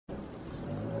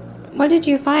What did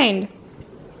you find?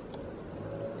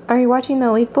 Are you watching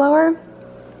the leaf blower?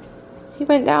 He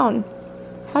went down.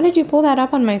 How did you pull that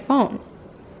up on my phone?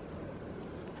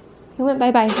 He went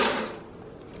bye-bye.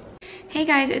 Hey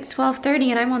guys, it's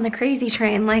 12:30 and I'm on the crazy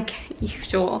train like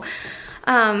usual.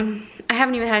 I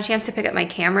haven't even had a chance to pick up my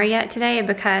camera yet today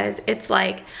because it's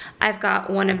like I've got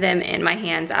one of them in my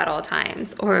hands at all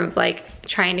times, or like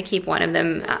trying to keep one of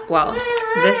them, well,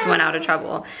 this one out of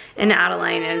trouble. And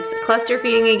Adeline is cluster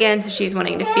feeding again, so she's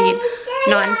wanting to feed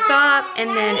non-stop. And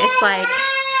then it's like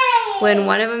when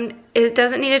one of them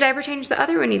doesn't need a diaper change, the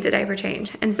other one needs a diaper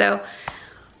change. And so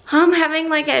I'm having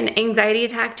like an anxiety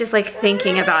attack just like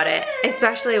thinking about it,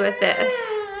 especially with this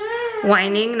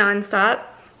whining non-stop.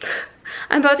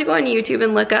 I'm about to go on YouTube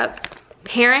and look up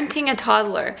parenting a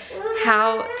toddler,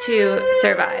 how to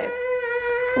survive.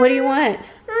 What do you want?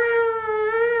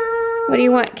 What do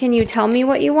you want? Can you tell me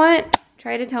what you want?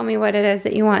 Try to tell me what it is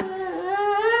that you want.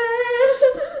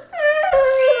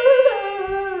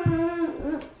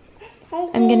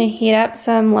 I'm gonna heat up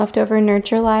some leftover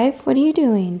Nurture Life. What are you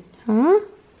doing? Huh?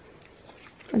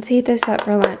 Let's heat this up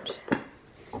for lunch.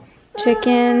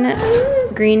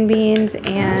 Chicken, green beans,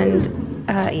 and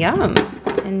yum,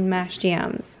 and mashed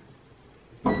yams.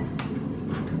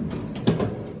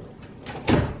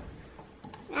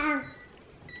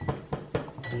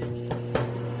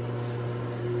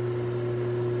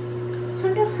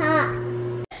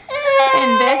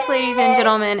 And this, ladies and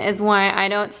gentlemen, is why I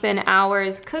don't spend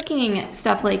hours cooking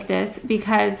stuff like this,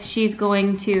 because she's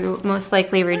going to most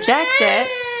likely reject it.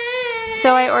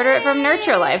 So I order it from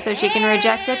Nurture Life so she can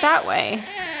reject it that way.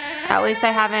 At least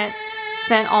I haven't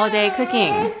spent all day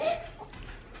cooking.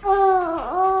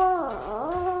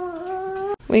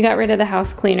 We got rid of the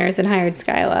house cleaners and hired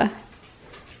Skyla.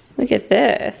 Look at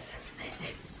this.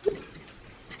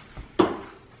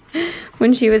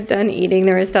 When she was done eating,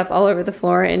 there was stuff all over the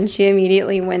floor, and she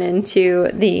immediately went into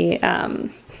the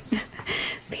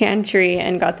pantry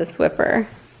and got the Swiffer.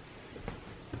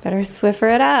 Better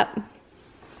Swiffer it up.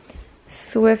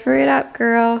 Swiffer it up,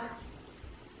 girl.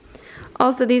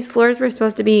 Also, these floors were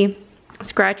supposed to be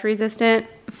scratch resistant.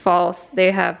 False.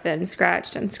 They have been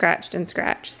scratched and scratched and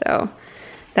scratched, so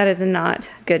that is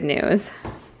not good news.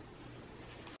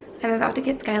 I'm about to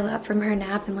get Skyla up from her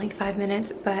nap in like 5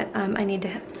 minutes, but I need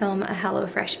to film a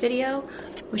HelloFresh video,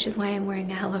 which is why I'm wearing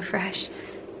a HelloFresh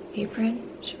apron.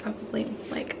 Should probably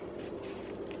like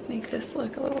make this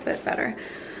look a little bit better.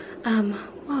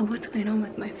 Whoa, what's going on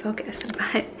with my focus?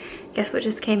 But guess what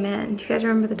just came in? Do you guys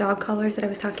remember the dog collars that I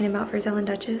was talking about for Zell and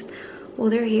Duchess? Well,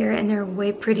 they're here and they're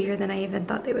way prettier than I even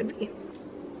thought they would be.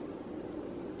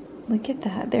 Look at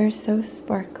that, they're so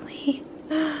sparkly.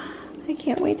 I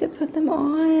can't wait to put them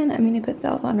on. I'm gonna put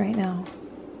Zell's on right now.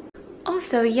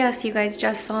 Also, yes, you guys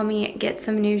just saw me get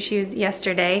some new shoes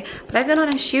yesterday, but I've been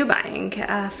on a shoe buying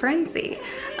frenzy.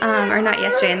 Or not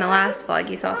yesterday, in the last vlog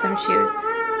you saw some shoes.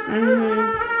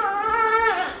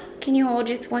 Can you hold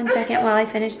just 1 second while I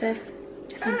finish this?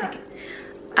 Just 1 second.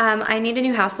 I need a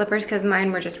new house slippers because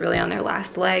mine were just really on their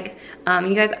last leg.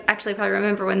 You guys actually probably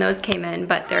remember when those came in,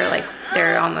 but they're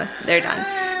done.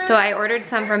 So I ordered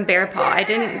some from Bear Paw. I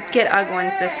didn't get UGG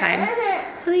ones this time.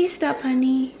 Please stop,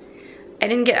 honey. I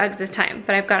didn't get UGGs this time,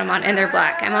 but I've got them on, and they're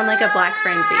black. I'm on like a black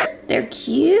frenzy. They're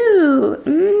cute.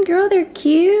 Girl, they're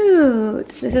cute.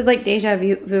 This is like deja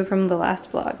vu from the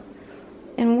last vlog.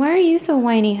 And why are you so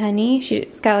whiny, honey?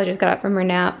 Skyla just got up from her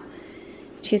nap.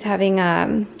 She's having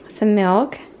some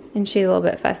milk, and she's a little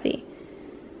bit fussy.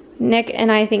 Nick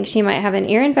and I think she might have an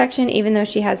ear infection, even though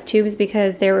she has tubes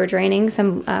because they were draining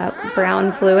some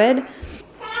brown fluid.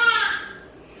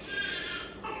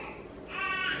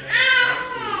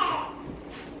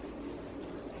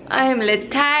 I'm a little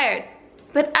tired,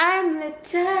 but I'm a little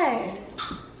tired.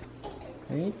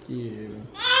 Thank you.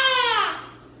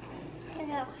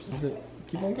 Is it,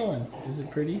 keep on going. Is it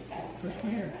pretty? Brush my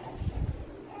hair.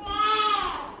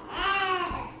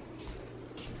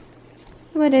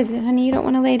 What is it, honey? You don't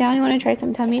want to lay down? You want to try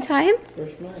some tummy time?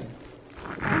 Brush mine.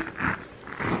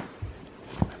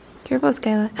 Careful,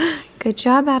 Skyla. Good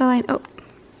job, Adeline. Oh.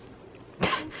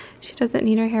 She doesn't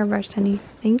need her hair brushed, honey.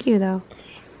 Thank you, though.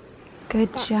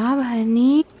 Good job,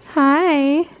 honey.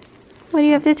 Hi. What do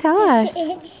you have to tell us?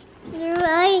 You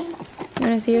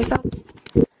want to see yourself?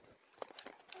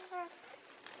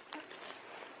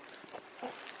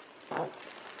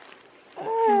 Can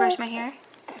I brush my hair?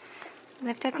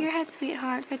 Lift up your head,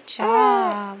 sweetheart. Good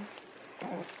job.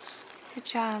 Good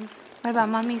job. What about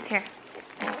mommy's hair?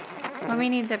 Mommy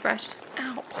needs it brushed.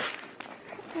 Ow.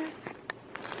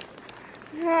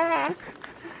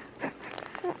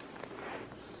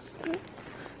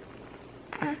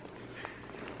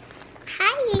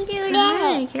 How do you do that?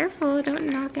 Hey, careful, don't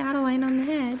knock Adeline on the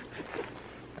head.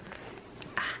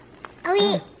 I'll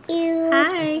eat you.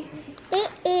 Hi. Eat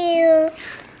you.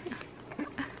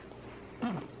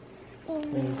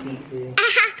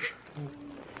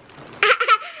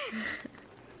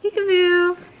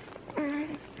 Peekaboo.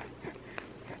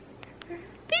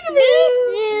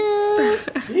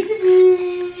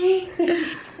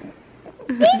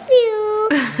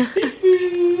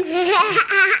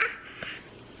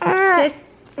 Kiss.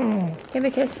 Give a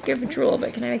kiss. Give a drool,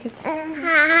 but can I have a kiss?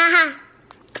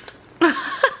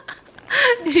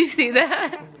 Did you see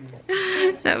that?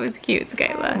 That was cute,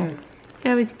 Skyla.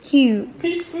 That was cute.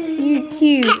 You're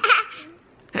cute.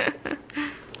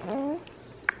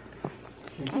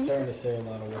 He's starting to say a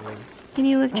lot of words. Can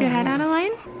you lift your head,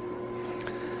 Adeline?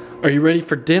 Are you ready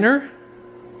for dinner?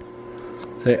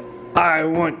 Say, I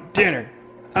want dinner.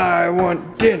 I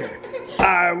want dinner.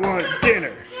 I want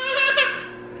dinner.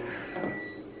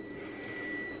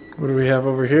 What do we have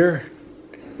over here?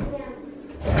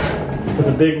 For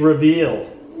the big reveal.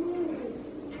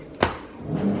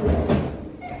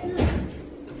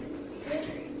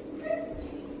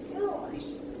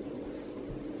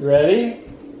 Ready?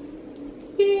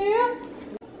 Yeah.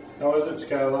 How is it,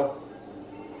 Skyla?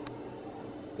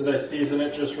 Did I season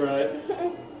it just right?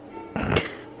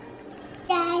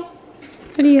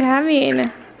 What are you having?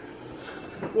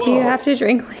 Whoa. Do you have to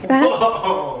drink like that?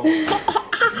 Whoa! You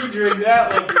drink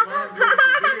that like your mom drinks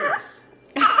the beers.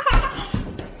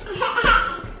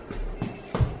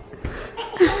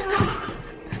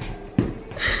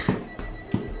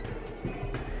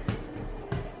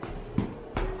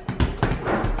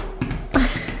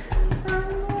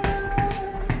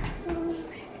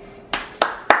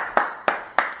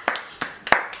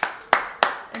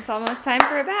 It's almost time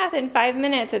for a bath. In 5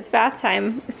 minutes, it's bath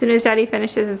time. As soon as Daddy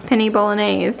finishes his penny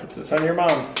bolognese. Put this on your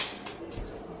mom.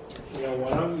 Now,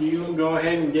 why don't you go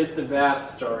ahead and get the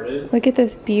bath started? Look at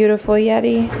this beautiful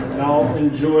Yeti. And I'll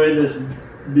enjoy this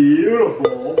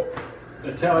beautiful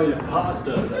Italian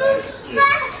pasta that I just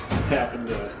happened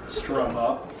to strum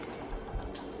up.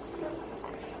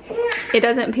 It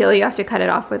doesn't peel, you have to cut it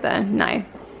off with a knife.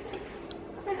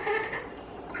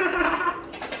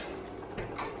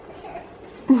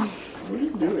 What are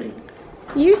you doing?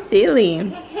 You're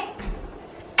silly.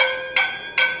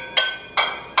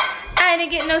 I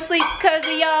didn't get no sleep because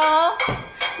of y'all.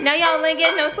 Now y'all ain't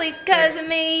get no sleep because of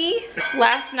me.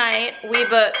 Last night we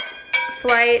booked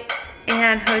flights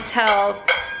and hotels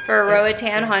for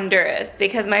Roatan, Honduras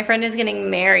because my friend is getting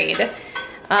married.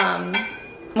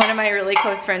 One of my really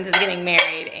close friends is getting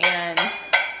married and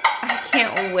I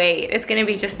can't wait. It's gonna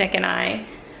be just Nick and I.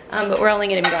 But we're only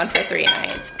gonna be gone for 3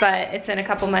 nights. But it's in a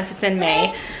couple months, it's in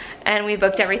May. And we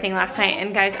booked everything last night.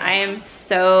 And guys, I am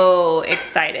so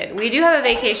excited. We do have a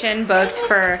vacation booked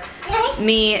for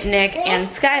me, Nick, and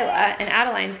Skyla. And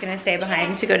Adeline's gonna stay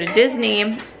behind to go to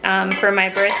Disney for my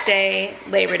birthday,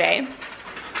 Labor Day.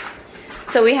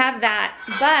 So we have that,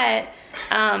 but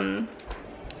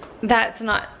that's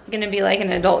not gonna be like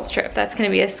an adult's trip. That's gonna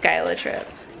be a Skyla trip.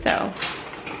 So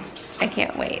I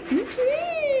can't wait.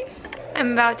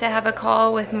 I'm about to have a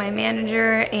call with my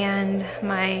manager and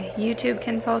my YouTube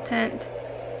consultant,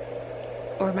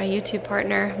 or my YouTube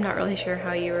partner. I'm not really sure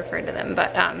how you refer to them,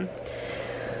 but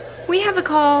we have a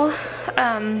call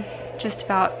just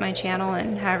about my channel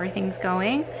and how everything's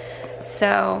going.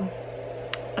 So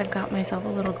I've got myself a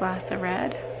little glass of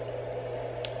red,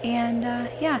 and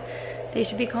yeah, they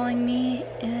should be calling me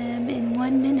in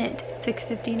 1 minute,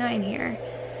 6:59 here.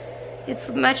 It's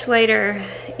much later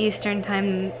Eastern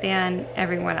time than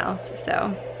everyone else,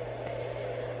 so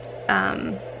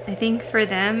I think for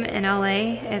them in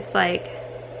LA it's like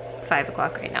 5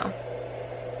 o'clock right now.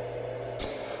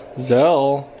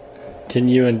 Zell, can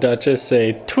you and Duchess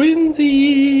say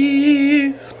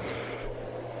twinsies?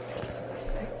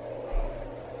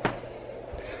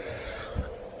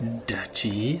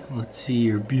 Dutchie, let's see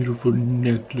your beautiful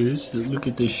necklace. Look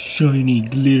at this shiny,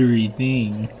 glittery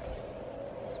thing.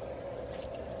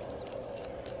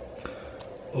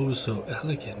 Oh, so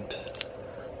elegant.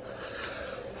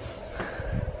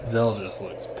 Zell just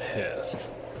looks pissed.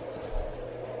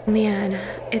 Man,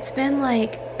 it's been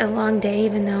like a long day,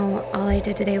 even though all I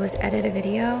did today was edit a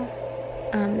video.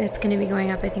 It's gonna be going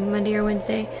up I think Monday or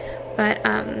Wednesday, but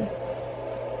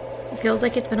it feels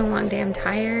like it's been a long day. I'm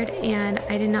tired and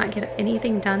I did not get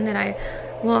anything done that I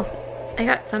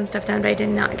got some stuff done, but I did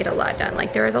not get a lot done.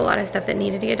 Like there was a lot of stuff that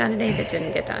needed to get done today that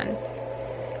didn't get done.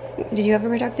 Did you have a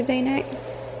productive day, Nick?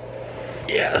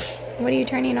 Yes. What are you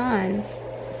turning on?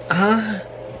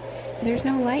 There's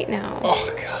no light now. Oh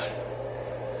god.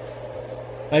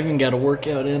 I even got a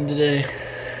workout in today.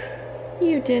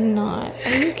 You did not.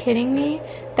 Are you kidding me?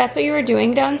 That's what you were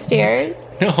doing downstairs?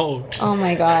 No. Oh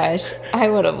my gosh. I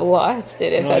would have lost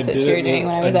it if that's what you were doing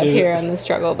when I was up here on the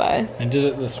struggle bus. I did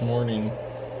it this morning.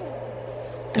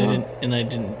 I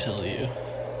didn't tell you.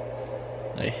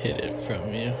 I hid it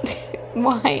from you.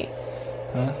 Why?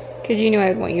 Huh? Because you knew I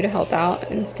would want you to help out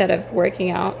instead of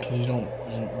working out. Because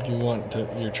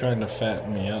you're trying to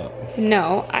fatten me up.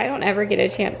 No, I don't ever get a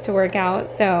chance to work out,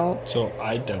 so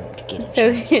I don't get a chance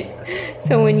to work.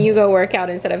 So when you go work out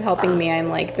instead of helping me, I'm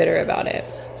like bitter about it.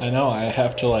 I know, I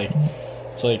have to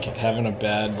it's like having a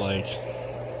bad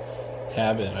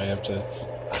habit. I have to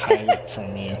hide it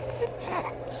from you.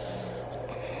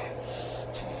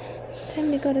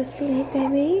 Time to go to sleep,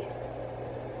 baby.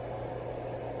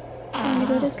 Time to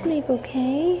go to sleep,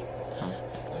 okay?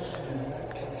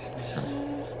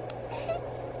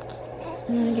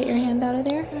 You wanna get your hand out of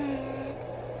there?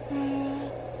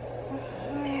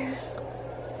 There.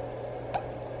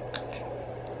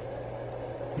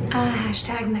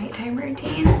 Hashtag nighttime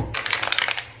routine.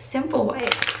 Simple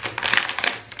wipes.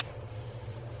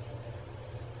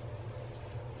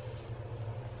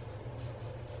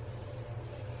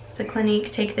 The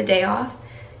Clinique Take the Day Off.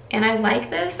 And I like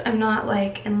this. I'm not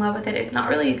like in love with it. It's not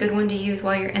really a good one to use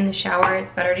while you're in the shower.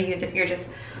 It's better to use if you're just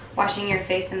washing your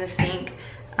face in the sink.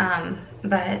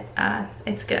 But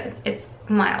it's good. It's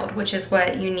mild, which is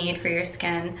what you need for your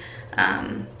skin.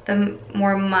 The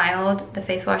more mild the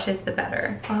face wash is, the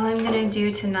better. All I'm gonna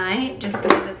do tonight, just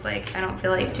because it's like I don't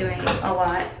feel like doing a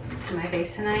lot to my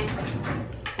face tonight,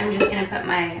 I'm just gonna put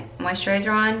my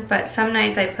moisturizer on. But some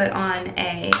nights I put on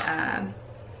a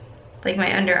like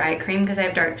my under eye cream because I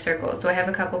have dark circles. So I have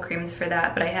a couple creams for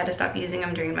that, but I had to stop using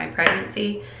them during my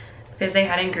pregnancy because they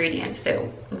had ingredients that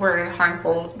were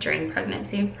harmful during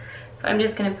pregnancy. So I'm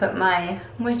just gonna put my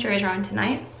moisturizer on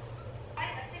tonight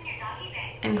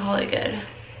and call it good.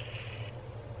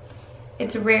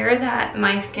 It's rare that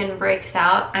my skin breaks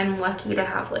out. I'm lucky to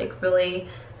have like really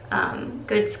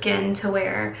good skin to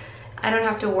where I don't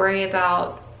have to worry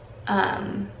about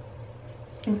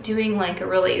doing like a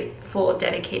really full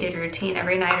dedicated routine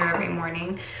every night or every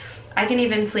morning. I can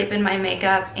even sleep in my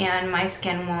makeup and my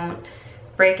skin won't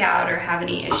break out or have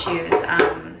any issues.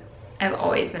 I've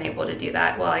always been able to do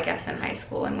that. Well, I guess in high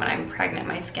school, and when I'm pregnant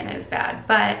my skin is bad,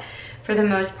 but for the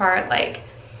most part, like,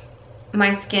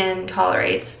 my skin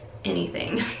tolerates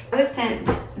anything. I was sent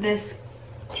this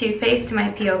toothpaste to my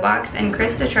P.O. box, and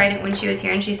Krista tried it when she was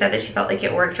here and she said that she felt like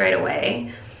it worked right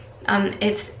away.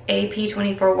 It's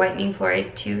AP24 Whitening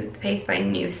Fluoride Toothpaste by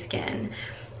New Skin.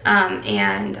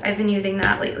 And I've been using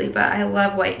that lately, but I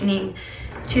love whitening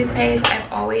toothpaste.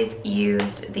 I've always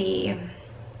used the,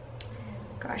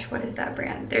 gosh, what is that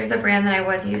brand? There's a brand that I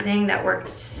was using that worked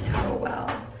so well.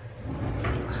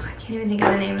 Oh, I can't even think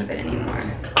of the name of it anymore.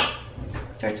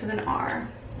 Starts with an R.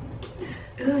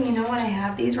 Ooh, you know what I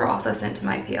have? These were also sent to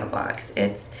my P.O. box.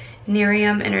 It's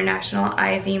Nerium International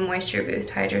IV Moisture Boost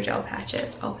Hydrogel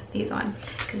Patches. I'll put these on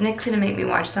because Nick's gonna make me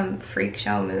watch some freak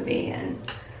show movie and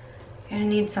I'm gonna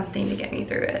need something to get me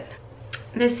through it.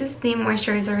 This is the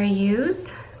moisturizer I use.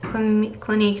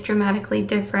 Clinique Dramatically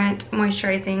Different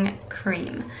Moisturizing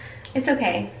Cream. It's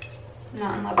okay. I'm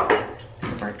not in love with it.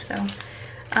 It works though.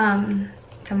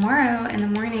 Tomorrow in the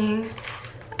morning,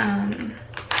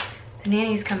 the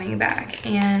nanny's coming back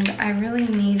and I really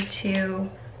need to,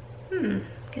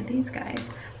 look at these guys.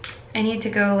 I need to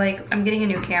go, like, I'm getting a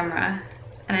new camera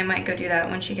and I might go do that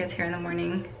when she gets here in the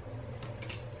morning.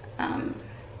 I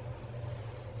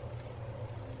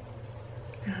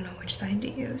don't know which side to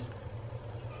use.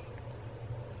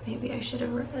 Maybe I should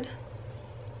have read.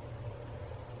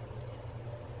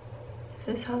 Is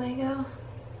this how they go?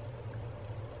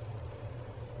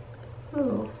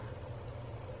 Ooh.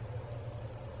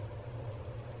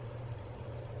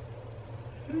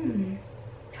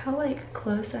 How like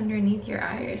close underneath your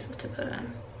eye are you supposed to put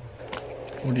them?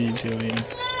 What are you doing?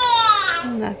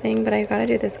 Nothing, but I gotta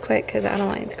do this quick because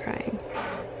Adeline's crying.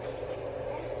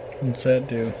 What's that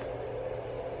do?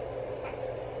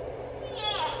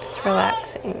 It's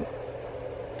relaxing.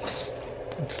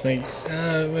 It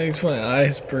makes my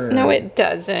eyes burn. No, it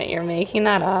doesn't. You're making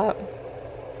that up.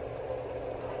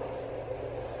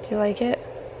 Do you like it?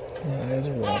 My eyes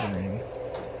are watering.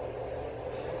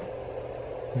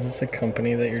 Is this a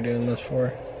company that you're doing this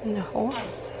for? No.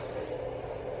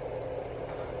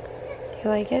 Do you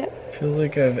like it? Feels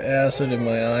like I have acid in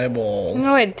my eyeballs.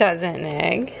 No, it doesn't,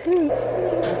 Nick.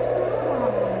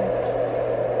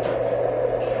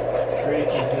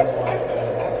 Tracy does like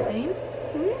that.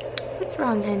 What's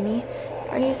wrong, honey?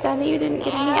 Are you sad that you didn't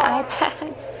get any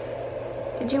iPads?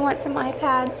 Did you want some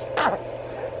iPads?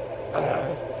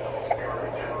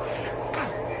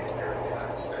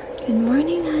 Good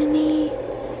morning, honey.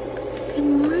 Good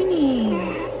morning.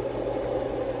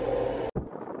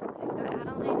 We've got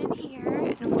Adeline in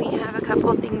here, and we have a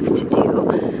couple things to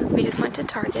do. We just went to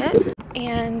Target,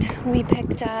 and we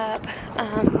picked up,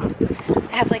 I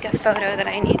have like a photo that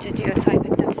I need to do, so I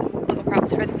picked up some little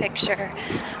props for the picture.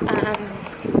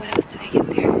 What else did I get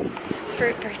there?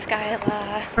 Fruit for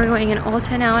Skyla. We're going in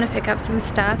Ulta now to pick up some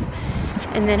stuff,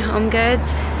 and then Home Goods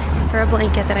for a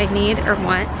blanket that I need or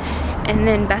want, and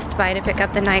then Best Buy to pick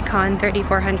up the Nikon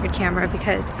 3400 camera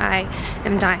because I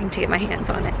am dying to get my hands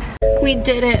on it. We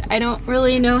did it. I don't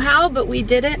really know how, but we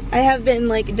did it. I have been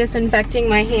like disinfecting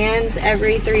my hands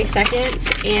every 3 seconds,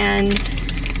 and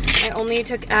I only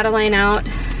took Adeline out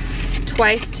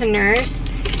twice to nurse,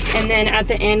 and then at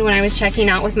the end when I was checking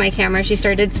out with my camera, she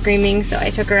started screaming, so I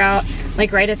took her out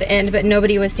like right at the end, but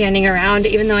nobody was standing around,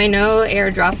 even though I know air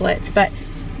droplets. But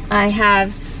I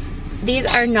have, these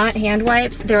are not hand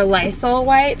wipes, they're Lysol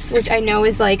wipes, which I know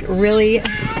is like really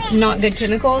not good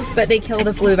chemicals, but they kill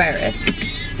the flu virus.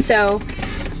 So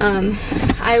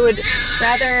I would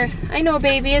rather, I know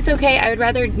baby, it's okay, I would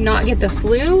rather not get the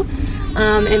flu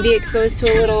and be exposed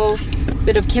to a little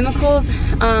bit of chemicals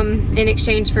in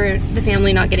exchange for the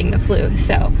family not getting the flu.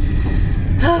 So,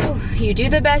 oh, you do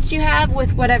the best you have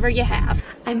with whatever you have.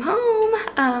 I'm home.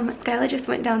 Skyla just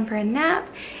went down for a nap,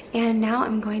 and now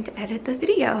I'm going to edit the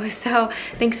video. So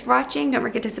thanks for watching. Don't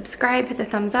forget to subscribe, hit the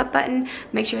thumbs up button,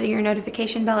 make sure that your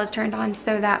notification bell is turned on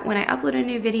so that when I upload a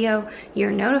new video,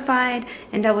 you're notified,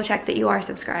 and double check that you are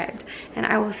subscribed. And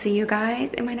I will see you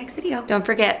guys in my next video. Don't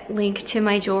forget, link to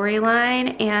my jewelry line,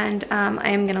 and I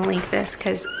am gonna link this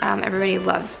because everybody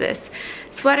loves this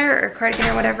sweater or cardigan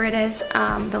or whatever it is.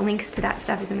 The links to that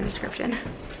stuff is in the description.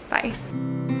 Bye.